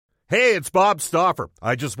Hey, it's Bob Stauffer.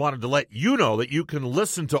 I just wanted to let you know that you can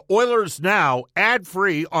listen to Oilers Now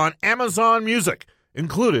ad-free on Amazon Music,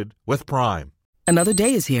 included with Prime. Another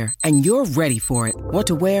day is here, and you're ready for it. What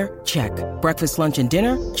to wear? Check. Breakfast, lunch, and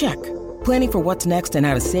dinner? Check. Planning for what's next and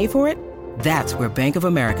how to save for it? That's where Bank of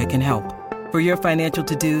America can help. For your financial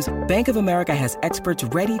to-dos, Bank of America has experts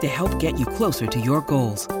ready to help get you closer to your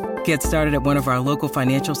goals. Get started at one of our local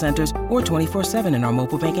financial centers or 24/7 in our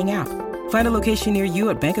mobile banking app. Find a location near you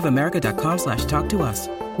at bankofamerica.com/talktous.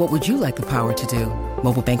 What would you like the power to do?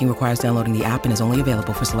 Mobile banking requires downloading the app and is only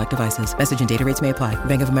available for select devices. Message and data rates may apply.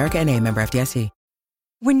 Bank of America N.A., member FDIC.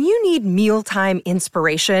 When you need mealtime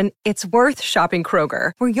inspiration, it's worth shopping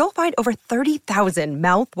Kroger, where you'll find over 30,000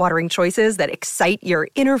 mouth-watering choices that excite your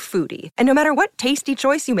inner foodie. And no matter what tasty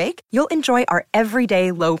choice you make, you'll enjoy our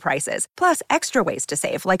everyday low prices, plus extra ways to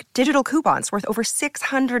save, like digital coupons worth over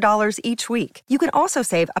 $600 each week. You can also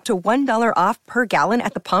save up to $1 off per gallon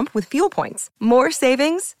at the pump with fuel points. More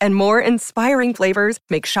savings and more inspiring flavors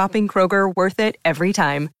make shopping Kroger worth it every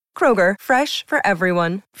time. Kroger, fresh for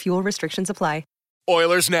everyone. Fuel restrictions apply.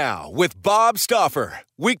 Oilers Now with Bob Stauffer.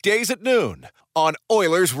 Weekdays at noon on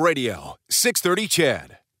Oilers Radio, 630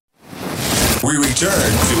 CHED. We return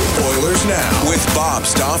to Oilers Now with Bob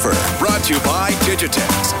Stauffer. Brought to you by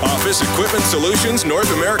Digitex. Office Equipment Solutions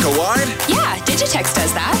North America wide? Yeah, Digitex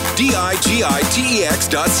does that.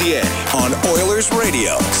 Digitex.ca on Oilers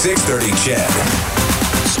Radio, 630 CHED.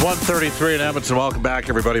 It's 1:33 in Edmonton. Welcome back,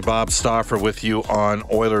 everybody. Bob Stauffer with you on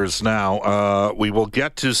Oilers Now. We will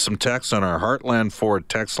get to some text on our Heartland Ford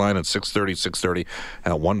text line at 630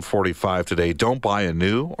 at 1:45 today. Don't buy a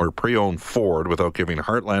new or pre-owned Ford without giving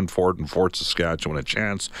Heartland Ford in Fort Saskatchewan a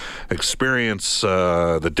chance. Experience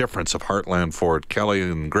the difference of Heartland Ford. Kelly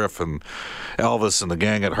and Griff and Elvis and the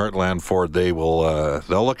gang at Heartland Ford, they'll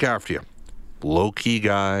look after you. Low-key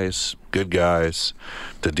guys, good guys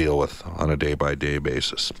to deal with on a day-by-day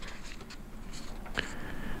basis.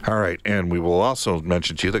 All right, and we will also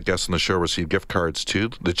mention to you that guests on the show receive gift cards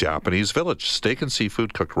to the Japanese Village. Steak and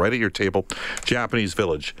seafood cooked right at your table. Japanese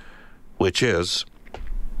Village, which is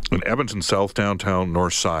in Edmonton South, downtown,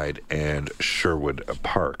 North Side, and Sherwood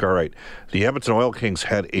Park. All right, the Edmonton Oil Kings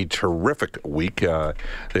had a terrific week.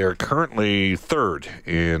 They are currently third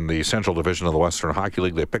in the Central Division of the Western Hockey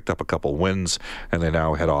League. They picked up a couple wins, and they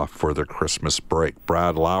now head off for their Christmas break.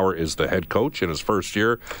 Brad Lauer is the head coach in his first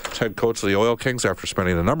year as head coach of the Oil Kings after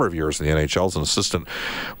spending a number of years in the NHL as an assistant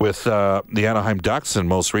with the Anaheim Ducks and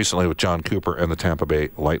most recently with John Cooper and the Tampa Bay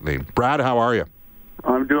Lightning. Brad, how are you?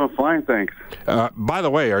 I'm doing fine, thanks. By the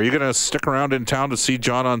way, are you going to stick around in town to see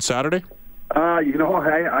John on Saturday? I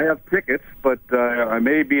have tickets, but I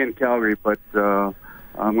may be in Calgary, but I'm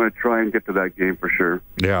going to try and get to that game for sure.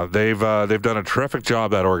 Yeah, they've done a terrific job,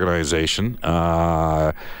 that organization.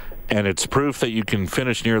 And it's proof that you can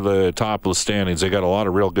finish near the top of the standings. They got a lot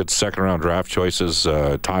of real good second-round draft choices.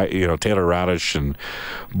 Taylor Radish and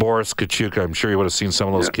Boris Kachuk. I'm sure you would have seen some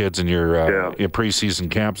of those kids in your preseason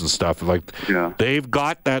camps and stuff. They've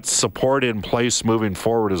got that support in place moving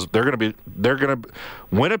forward.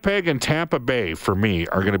 Winnipeg and Tampa Bay, for me,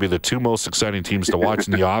 are going to be the two most exciting teams to watch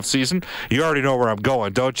in the offseason. You already know where I'm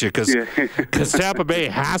going, don't you? Because Tampa Bay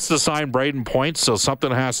has to sign Braden Point, so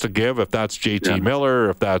something has to give. If that's JT Miller,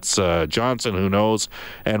 if that's Johnson, who knows?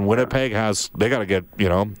 And Winnipeg they got to get,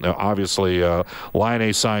 obviously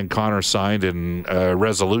Laine signed, Connor signed, and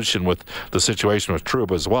resolution with the situation with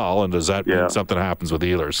Trouba as well. And does that mean something happens with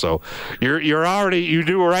Ehlers? So you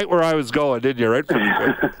do right where I was going, didn't you? Right from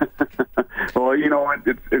Well,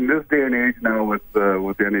 it's in this day and age now with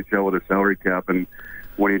the NHL with a salary cap, and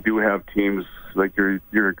when you do have teams like you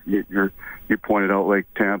pointed out, like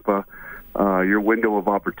Tampa, your window of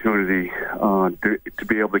opportunity to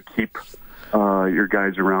be able to keep your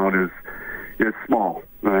guys around is small,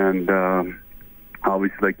 and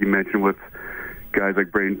obviously, like you mentioned, with guys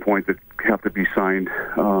like Braden Point that have to be signed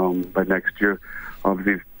by next year,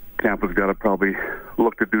 obviously Tampa's got to probably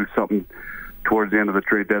look to do something towards the end of the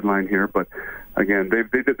trade deadline here. But again,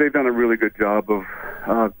 they've done a really good job of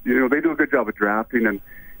they do a good job of drafting,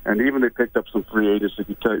 and even they picked up some free agents. If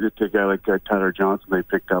you take a guy like Tyler Johnson, they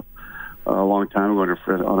picked up a long time ago on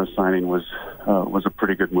a signing was a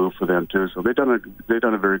pretty good move for them too. So they've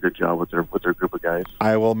done a very good job with their group of guys.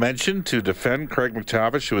 I will mention, to defend Craig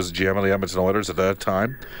McTavish, who was GM of the Edmonton Oilers at that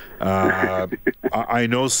time, I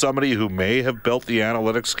know somebody who may have built the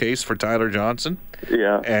analytics case for Tyler Johnson.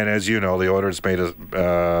 Yeah. And as you know, the Oilers made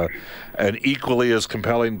an equally as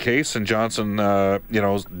compelling case, and Johnson,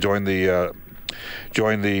 joined the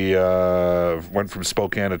joined went from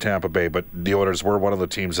Spokane to Tampa Bay, but the Oilers were one of the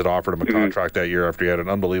teams that offered him a contract that year after he had an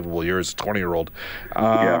unbelievable year as a 20-year-old.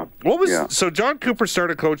 So John Cooper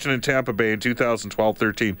started coaching in Tampa Bay in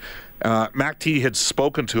 2012-13. Mac T had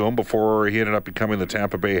spoken to him before he ended up becoming the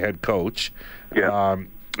Tampa Bay head coach.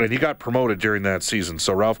 And he got promoted during that season.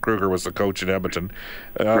 So Ralph Kruger was the coach in Edmonton.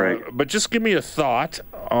 Right. But just give me a thought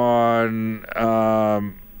on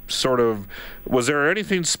was there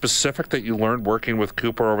anything specific that you learned working with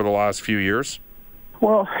Cooper over the last few years?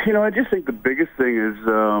 Well, I just think the biggest thing is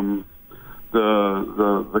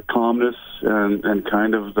the calmness and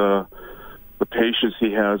kind of the patience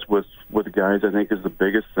he has with guys. I think is the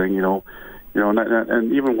biggest thing.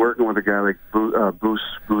 And even working with a guy like Bruce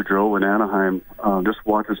Boudreau in Anaheim, just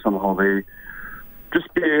watching how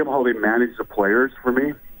they manage the players for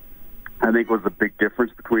me, I think was the big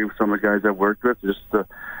difference between some of the guys I worked with. Just to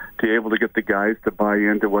be able to get the guys to buy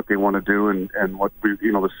into what they want to do and what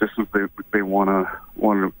the systems they want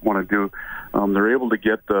to do. They're able to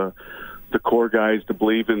get the core guys to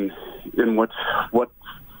believe in what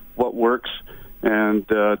works. And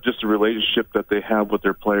just the relationship that they have with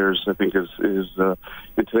their players, I think, is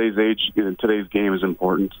in today's game is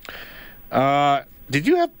important. Did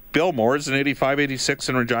you have Bill Moores in 85, 86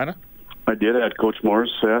 in Regina? I did. I had Coach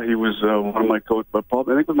Morris. Yeah, he was one of my coach. But I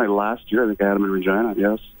think it was my last year. I think I had him in Regina.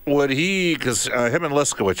 Yes. Would he? Because him and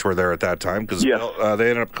Liskowicz were there at that time. Because they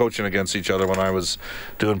ended up coaching against each other when I was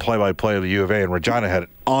doing play-by-play of the U of A. And Regina had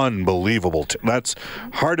unbelievable. That's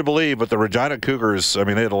hard to believe, but the Regina Cougars. I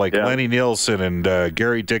mean, they had Lenny Nielsen and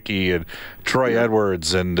Gary Dickey and Troy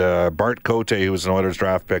Edwards and Bart Cote, who was an Oilers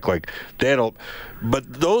draft pick.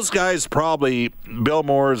 But those guys probably, Bill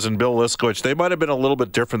Moores and Bill Liskowitz, they might have been a little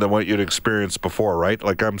bit different than what you'd experienced before, right?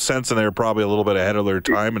 I'm sensing they're probably a little bit ahead of their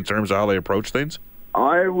time in terms of how they approach things.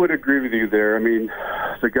 I would agree with you there. I mean,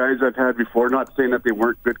 the guys I've had before, not saying that they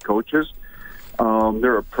weren't good coaches,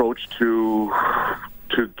 their approach to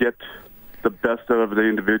get the best out of the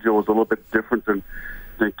individual was a little bit different than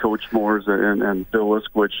Coach Moores and Bill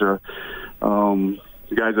Liskowitz.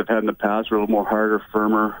 The guys I've had in the past were a little more harder,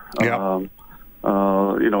 firmer. Yeah.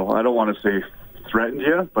 I don't want to say threatened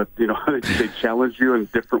you, but they challenge you in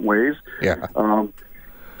different ways. Yeah.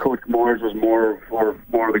 Coach Moores was more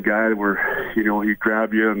of the guy where he'd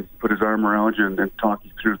grab you and put his arm around you and talk you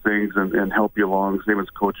through things and help you along. Same as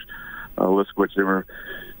Coach Liskowitz.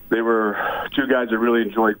 They were two guys I really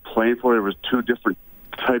enjoyed playing for. There was two different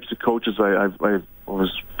types of coaches. I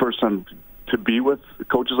was first time to be with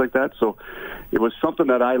coaches like that, so it was something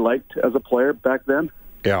that I liked as a player back then.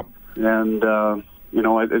 Yeah. And I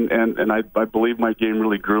believe my game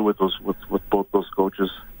really grew with both those coaches.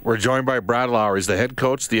 We're joined by Brad Lowry. He's the head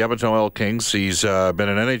coach of the Edmonton Oil Kings. He's been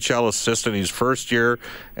an NHL assistant. He's first year,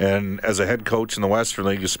 and as a head coach in the Western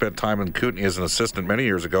League, you spent time in Kootenay as an assistant many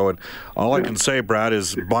years ago. And all I can say, Brad,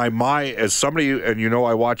 is as somebody, and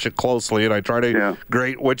I watch it closely, and I try to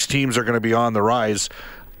grade which teams are going to be on the rise.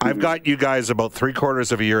 I've got you guys about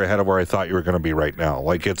 3/4 of a year ahead of where I thought you were going to be right now.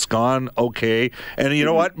 It's gone okay. And you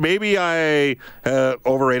know what? Maybe I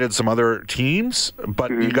overrated some other teams, but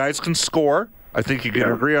you guys can score. I think you can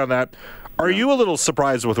agree on that. Are you a little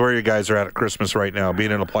surprised with where you guys are at Christmas right now, being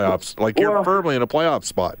in the playoffs? You're firmly in a playoff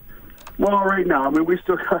spot. Well, right now, I mean, we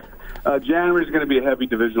still got January is going to be a heavy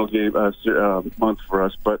divisional game month for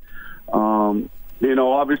us. But,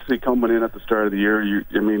 obviously coming in at the start of the year,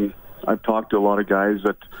 I've talked to a lot of guys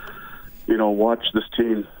that, watched this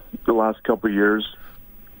team the last couple of years,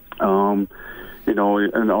 and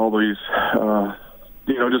all these,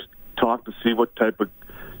 just talk to see what type of,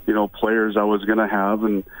 players I was going to have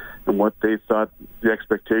and what they thought the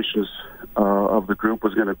expectations of the group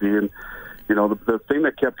was going to be. And, the thing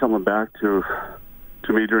that kept coming back to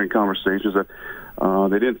me during conversations that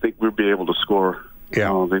they didn't think we'd be able to score.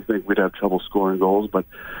 Yeah. They think we'd have trouble scoring goals. But,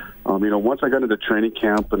 once I got into training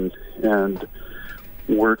camp and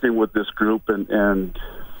working with this group and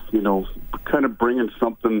kind of bringing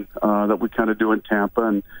something that we kind of do in Tampa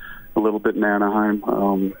and a little bit in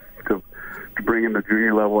Anaheim to bring in the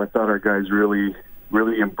junior level, I thought our guys really,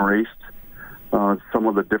 really embraced some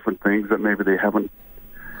of the different things that maybe they haven't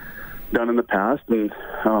done in the past. And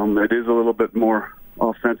it is a little bit more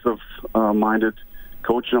offensive-minded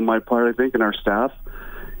coaching on my part, I think, and our staff.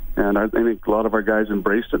 And I think a lot of our guys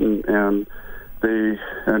embraced it, and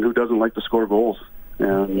who doesn't like to score goals?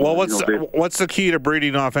 And what's the key to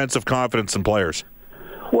breeding offensive confidence in players?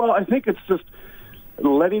 Well, I think it's just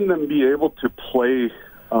letting them be able to play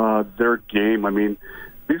their game. I mean,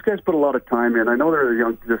 these guys put a lot of time in. I know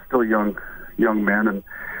they're still young men, and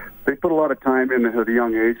they put a lot of time in at a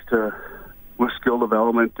young age with skill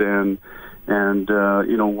development and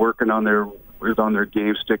working on is on their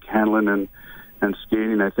game, stick handling and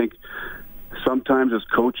skating. I think sometimes as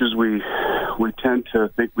coaches we tend to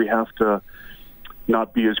think we have to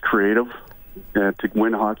not be as creative to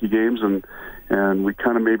win hockey games, and we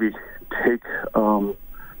kind of maybe take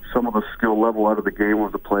some of the skill level out of the game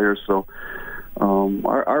of the players. So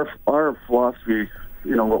our philosophy,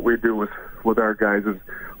 what we do with our guys is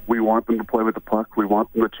we want them to play with the puck. We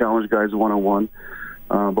want them to challenge guys one-on-one,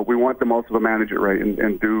 but we want them also to manage it right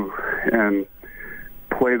and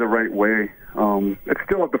play the right way. It's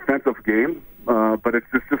still a defensive game, but it's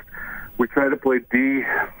just we try to play D.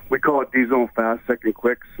 We call it D-zone fast, second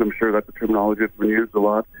quicks. I'm sure that's a terminology that's been used a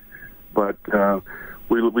lot, but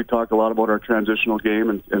we talk a lot about our transitional game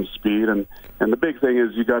and speed, and the big thing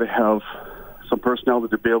is you got to have some personnel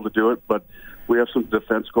to be able to do it, but we have some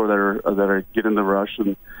defense core that are getting the rush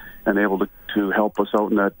and able to help us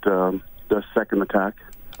out in that the second attack.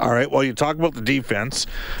 All right. Well, you talk about the defense.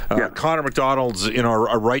 Connor McDonald's,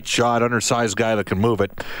 a right shot, undersized guy that can move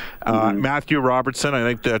it. Matthew Robertson,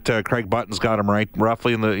 I think that Craig Button's got him right,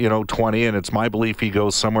 roughly in the 20, and it's my belief he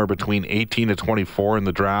goes somewhere between 18 to 24 in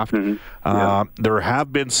the draft. There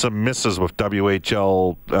have been some misses with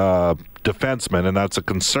WHL defensemen, and that's a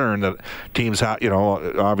concern that teams have.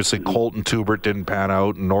 Obviously Colton Tubert didn't pan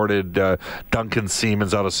out, nor did Duncan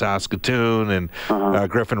Siemens out of Saskatoon and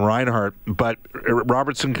Griffin Reinhart. But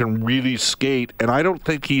Robertson can really skate, and I don't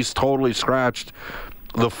think he's totally scratched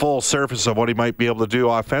the full surface of what he might be able to do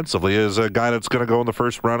offensively as a guy that's going to go in the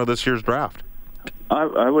first round of this year's draft.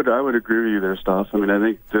 I would agree with you there, Stoff. I mean, I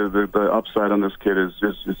think the upside on this kid is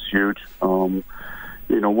huge.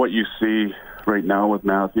 What you see right now with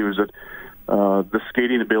Matthew is that the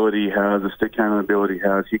skating ability he has, the stick handling ability he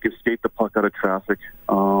has. He can skate the puck out of traffic.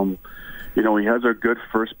 He has a good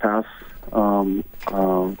first pass coming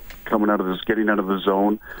out of this, getting out of the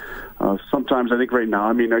zone. Sometimes I think right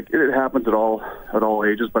now, it happens at all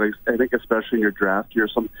ages, but I think especially in your draft year,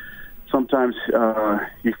 sometimes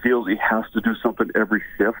he feels he has to do something every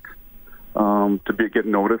shift to get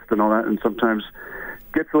noticed and all that, and sometimes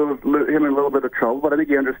gets him in a little bit of trouble. But I think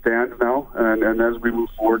he understands now, and as we move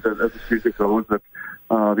forward, as the season goes, that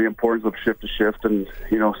the importance of shift to shift, and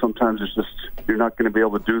sometimes it's just you're not going to be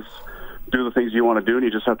able to do the things you want to do, and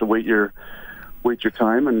you just have to wait your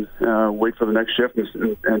time and wait for the next shift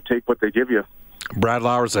and take what they give you. Brad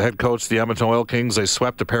Lauer's the head coach of the Edmonton Oil Kings. They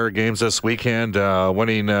swept a pair of games this weekend,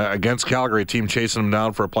 winning against Calgary, a team chasing them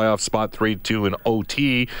down for a playoff spot 3-2 in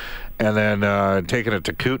OT, and then taking it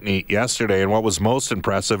to Kootenay yesterday. And what was most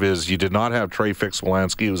impressive is you did not have Trey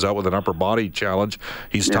Fix-Wolanski, who's out with an upper body challenge.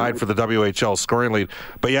 He's tied for the WHL scoring lead.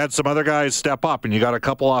 But you had some other guys step up, and you got a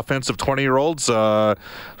couple offensive 20-year-olds that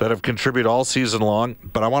have contributed all season long.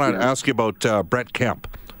 But I want to ask you about Brett Kemp.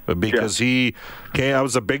 Because that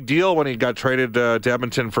was a big deal when he got traded to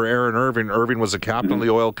Edmonton for Aaron Irving. Irving was a captain of the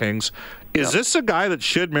Oil Kings. Is this a guy that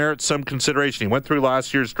should merit some consideration? He went through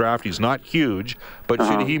last year's draft. He's not huge, but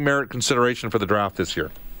should he merit consideration for the draft this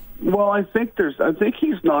year? Well, I think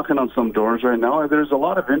he's knocking on some doors right now. There's a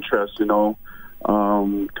lot of interest,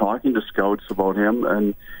 talking to scouts about him,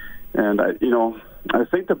 and I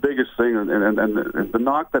think the biggest thing and the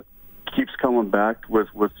knock that keeps coming back with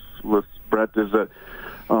Brett is that.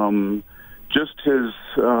 Just his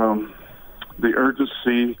the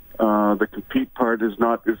urgency, the compete part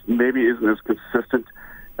maybe isn't as consistent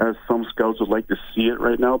as some scouts would like to see it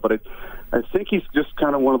right now. But I think he's just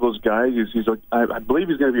kind of one of those guys. I believe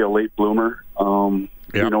he's going to be a late bloomer. I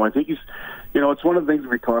think he's. It's one of the things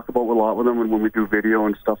we talk about a lot with him when we do video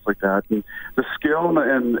and stuff like that. And the skill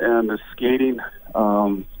and the skating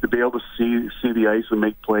to be able to see the ice and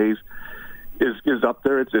make plays. Is up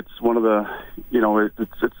there. It's one of the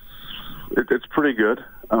it's pretty good.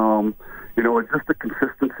 It's just the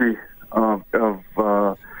consistency of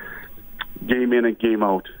game in and game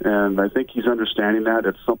out, and I think he's understanding that.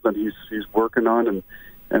 It's something he's working on,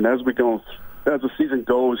 and as the season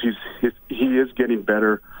goes, he is getting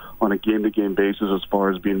better on a game-to-game basis as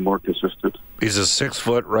far as being more consistent. He's a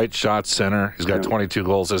 6-foot right shot center. He's got 22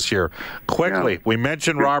 goals this year. Quickly, we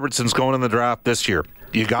mentioned Robertson's going in the draft this year.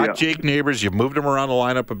 You got Jake Neighbors. You've moved him around the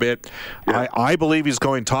lineup a bit. I believe he's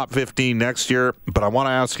going top 15 next year, but I want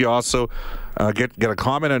to ask you also, get a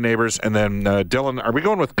comment on Neighbors, and then Dylan, are we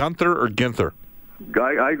going with Gunther or Ginther?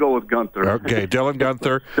 I go with Gunther. Okay, Dylan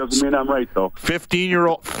Gunther. Doesn't mean I'm right, though.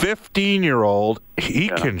 15-year-old, he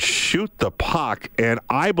can shoot the puck, and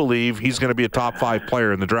I believe he's going to be a top 5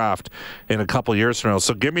 player in the draft in a couple years from now.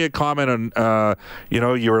 So give me a comment on,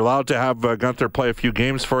 you were allowed to have Gunther play a few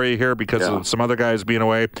games for you here because of some other guys being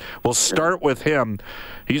away. We'll start with him.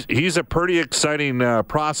 He's a pretty exciting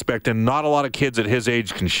prospect, and not a lot of kids at his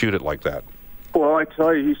age can shoot it like that. Well, I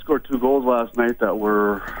tell you, he scored 2 goals last night that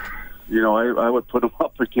were, I would put him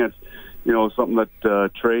up against, something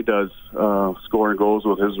that Trey does, scoring goals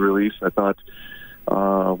with his release. I thought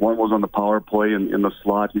one was on the power play in the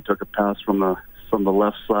slot. He took a pass from the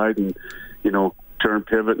left side and, turn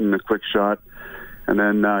pivot and a quick shot. And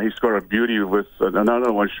then he scored a beauty with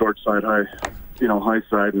another one short side, high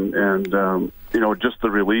side, and just the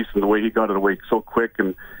release and the way he got it away so quick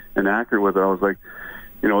and accurate with it. I was like,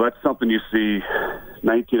 that's something you see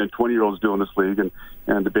 19 and 20-year-olds do in this league, and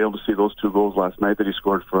to be able to see those 2 goals last night that he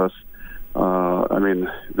scored for us,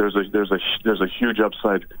 there's a huge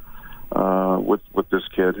upside with this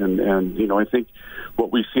kid, and I think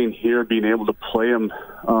what we've seen here, being able to play him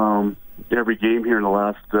every game here in the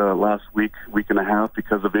last week and a half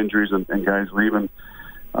because of injuries and guys leaving,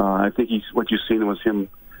 I think what you've seen was him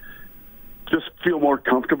just feel more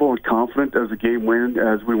comfortable and confident as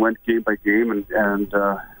we went game by game, and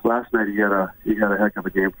last night he had a heck of a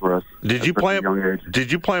game for us. Did you play him?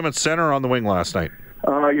 Did you play him at center or on the wing last night?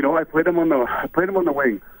 I played him on the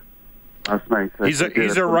wing last night. He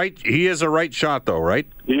is a right shot though, right?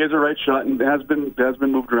 He is a right shot and has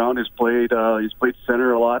been moved around. He's played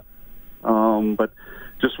center a lot, but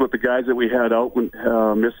just with the guys that we had out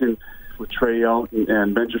missing, with Trey out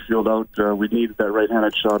and Benjafield out, we needed that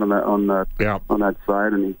right-handed shot on that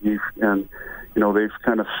side, and they've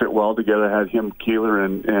kind of fit well together. Had him, Keeler,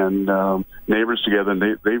 and Neighbors together,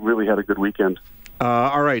 and they really had a good weekend.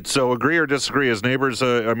 All right, so agree or disagree? As Neighbors,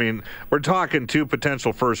 we're talking 2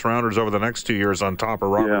 potential first-rounders over the next 2 years on top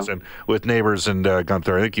of Robertson with Neighbors and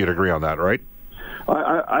Gunther. I think you'd agree on that, right?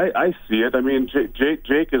 I see it.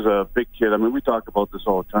 Jake is a big kid. We talk about this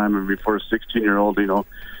all the time. For a 16-year-old,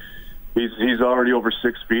 he's already over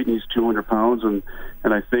 6 feet and he's 200 pounds, and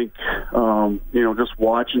I think just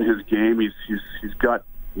watching his game, he's got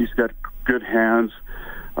good hands.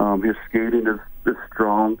 His skating is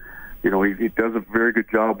strong. He does a very good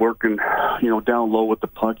job working down low with the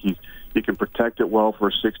puck. He can protect it well for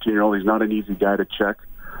a 16-year-old. He's not an easy guy to check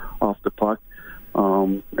off the puck,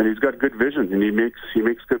 and he's got good vision, and he makes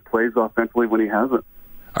good plays offensively when he has it.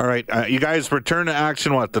 All right, you guys return to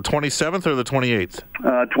action, what, the 27th or the 28th?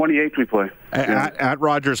 28th we play. At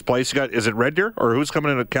Rogers Place. Is it Red Deer, or who's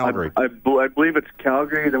coming in at Calgary? I believe it's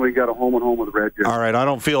Calgary, then we got a home and home with Red Deer. All right, I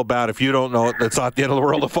don't feel bad if you don't know it. That's not the end of the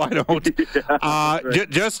world if I don't. Right.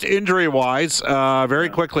 Just injury-wise, very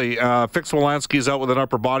quickly, Fix Wolanski's out with an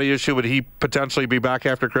upper body issue. Would he potentially be back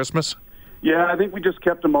after Christmas? Yeah, I think we just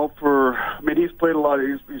kept him out for. He's played a lot.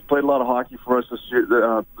 He's played a lot of hockey for us this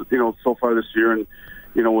year. So far this year, and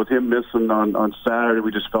with him missing on Saturday,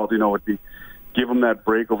 we just felt it'd be give him that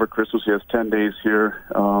break over Christmas. He has 10 days here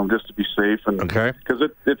just to be safe, and because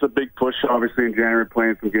it's a big push, obviously in January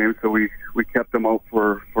playing some games. So we kept him out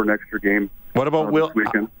for an extra game. What about Will?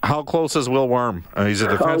 How close is Will Worm? He's a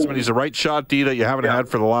defenseman. He's a right shot D that you haven't had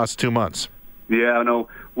for the last 2 months. Yeah, no.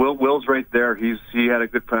 Will's right there. He had a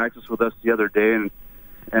good practice with us the other day,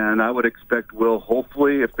 and I would expect Will,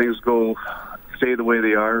 hopefully, if things stay the way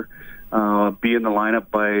they are, be in the lineup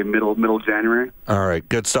by middle January. All right,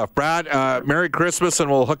 good stuff. Brad, Merry Christmas, and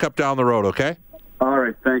we'll hook up down the road, okay? All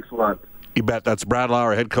right, thanks a lot. You bet. That's Brad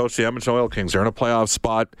Lauer, head coach of the Edmonton Oil Kings. They're in a playoff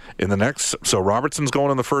spot in the next. So Robertson's going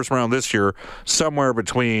in the first round this year, somewhere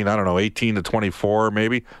between, 18 to 24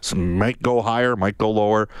 maybe. Some might go higher, might go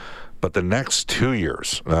lower. But the next 2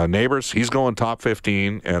 years, Neighbors, he's going top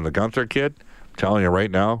 15, and the Gunther kid, I'm telling you right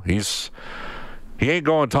now, he ain't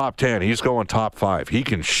going top 10. He's going top 5. He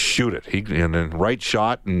can shoot it. And then right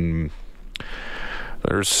shot, and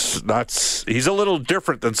he's a little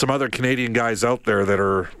different than some other Canadian guys out there that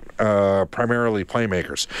are primarily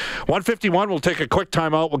playmakers. 1:51. We'll take a quick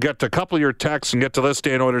timeout. We'll get to a couple of your texts and get to this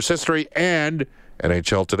day in Oilers history and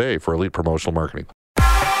NHL Today for Elite Promotional Marketing.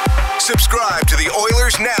 Subscribe to the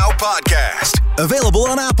Oilers Now podcast. Available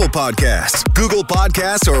on Apple Podcasts, Google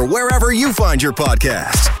Podcasts, or wherever you find your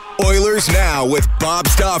podcasts. Oilers Now with Bob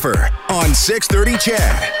Stauffer on 630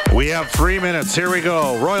 CHED. We have 3 minutes. Here we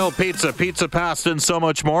go. Royal Pizza, pizza, pasta, and so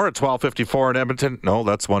much more at 1254 in Edmonton. No,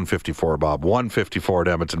 that's 154, Bob. 154 at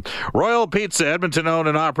Edmonton. Royal Pizza, Edmonton owned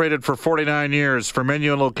and operated for 49 years. For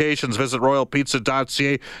menu and locations, visit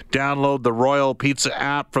royalpizza.ca. Download the Royal Pizza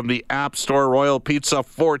app from the App Store. Royal Pizza,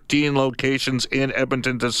 14 locations in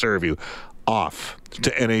Edmonton to serve you. Off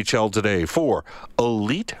to NHL Today for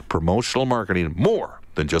Elite Promotional Marketing. More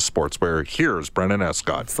than just sportswear. Here's Brendan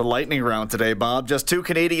Escott. It's the lightning round today, Bob. Just 2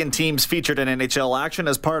 Canadian teams featured in NHL action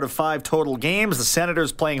as part of 5 total games. The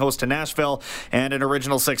Senators playing host to Nashville, and an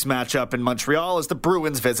Original 6 matchup in Montreal as the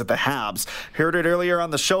Bruins visit the Habs. Heard it earlier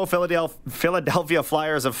on the show, Philadelphia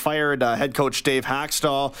Flyers have fired head coach Dave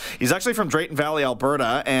Hackstall. He's actually from Drayton Valley,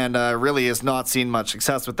 Alberta, and really has not seen much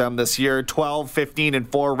success with them this year.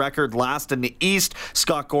 12-15-4 record, last in the East.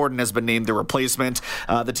 Scott Gordon has been named the replacement.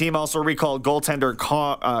 The team also recalled goaltender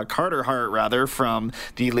Carter Hart from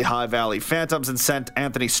the Lehigh Valley Phantoms and sent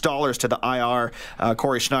Anthony Stollers to the IR.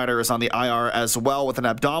 Corey Schneider is on the IR as well with an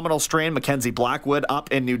abdominal strain. Mackenzie Blackwood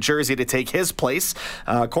up in New Jersey to take his place.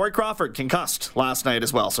 Corey Crawford concussed last night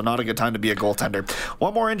as well, so not a good time to be a goaltender.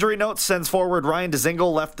 One more injury note sends forward Ryan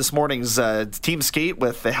Dzingel left this morning's team skate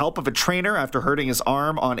with the help of a trainer after hurting his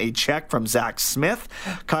arm on a check from Zach Smith.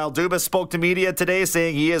 Kyle Dubas spoke to media today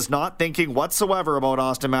saying he is not thinking whatsoever about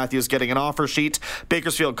Austin Matthews getting an offer sheet.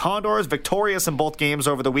 Bakersfield Condors victorious in both games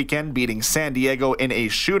over the weekend, beating San Diego in a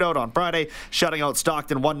shootout on Friday, shutting out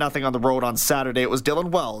Stockton 1-0 on the road on Saturday. It was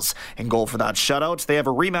Dylan Wells in goal for that shutout. They have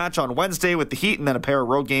a rematch on Wednesday with the Heat and then a pair of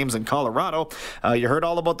road games in Colorado. You heard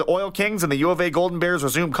all about the Oil Kings, and the U of A Golden Bears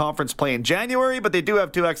resume conference play in January, but they do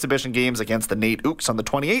have 2 exhibition games against the Nate Ooks on the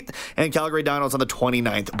 28th and Calgary Dinos on the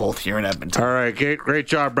 29th, both here in Edmonton. All right, great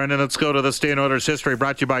job, Brendan. Let's go to this day in Oilers history,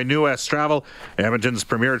 brought to you by New West Travel, Edmonton's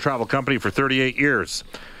premier travel company for 38 years.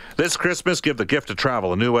 This Christmas, give the gift of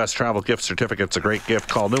travel. A New West Travel gift certificate's a great gift.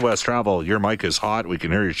 Call New West Travel. Your mic is hot. We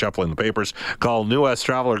can hear you shuffling the papers. Call New West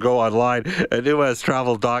Travel or go online at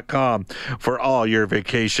newwesttravel.com for all your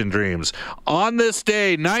vacation dreams. On this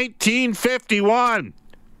day, 1951,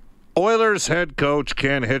 Oilers head coach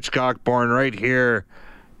Ken Hitchcock, born right here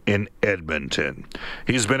in Edmonton.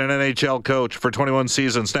 He's been an NHL coach for 21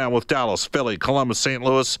 seasons now with Dallas, Philly, Columbus, St.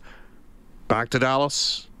 Louis, back to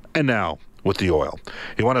Dallas, and now with the Oil.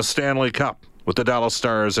 He won a Stanley Cup with the Dallas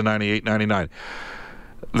Stars in 98-99.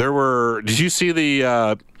 Did you see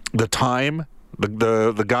the Time?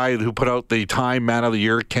 The guy who put out the Time Man of the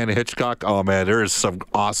Year, Ken Hitchcock? Oh man, there's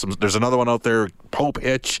another one out there, Pope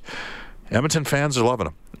Hitch. Edmonton fans are loving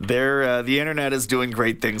him. The internet is doing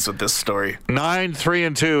great things with this story.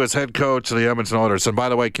 9-3-2 as head coach of the Edmonton Oilers. And by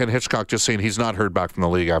the way, Ken Hitchcock just saying he's not heard back from the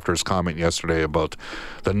league after his comment yesterday about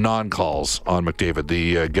the non-calls on McDavid.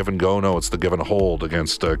 The give and go, no, it's the give and hold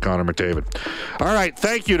against Connor McDavid. All right,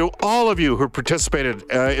 thank you to all of you who participated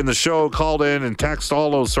in the show, called in and text, all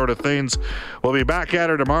those sort of things. We'll be back at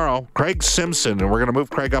her tomorrow. Craig Simpson, and we're going to move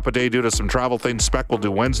Craig up a day due to some travel things. Spec will do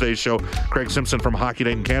Wednesday's show. Craig Simpson from Hockey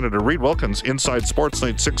Night in Canada. Reed Wilkins, Inside Sports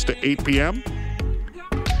Night, 6 to 8 p.m.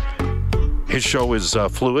 His show is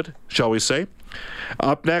fluid, shall we say.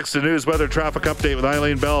 Up next, the news, weather, traffic update with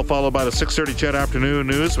Eileen Bell, followed by the 6:30 CHED Afternoon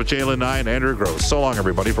News with Jalen Nye and Andrew Gross. So long,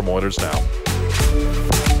 everybody, from Oilers Now.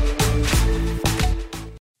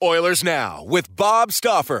 Oilers Now with Bob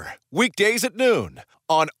Stauffer. Weekdays at noon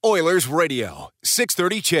on Oilers Radio,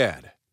 630 CHED.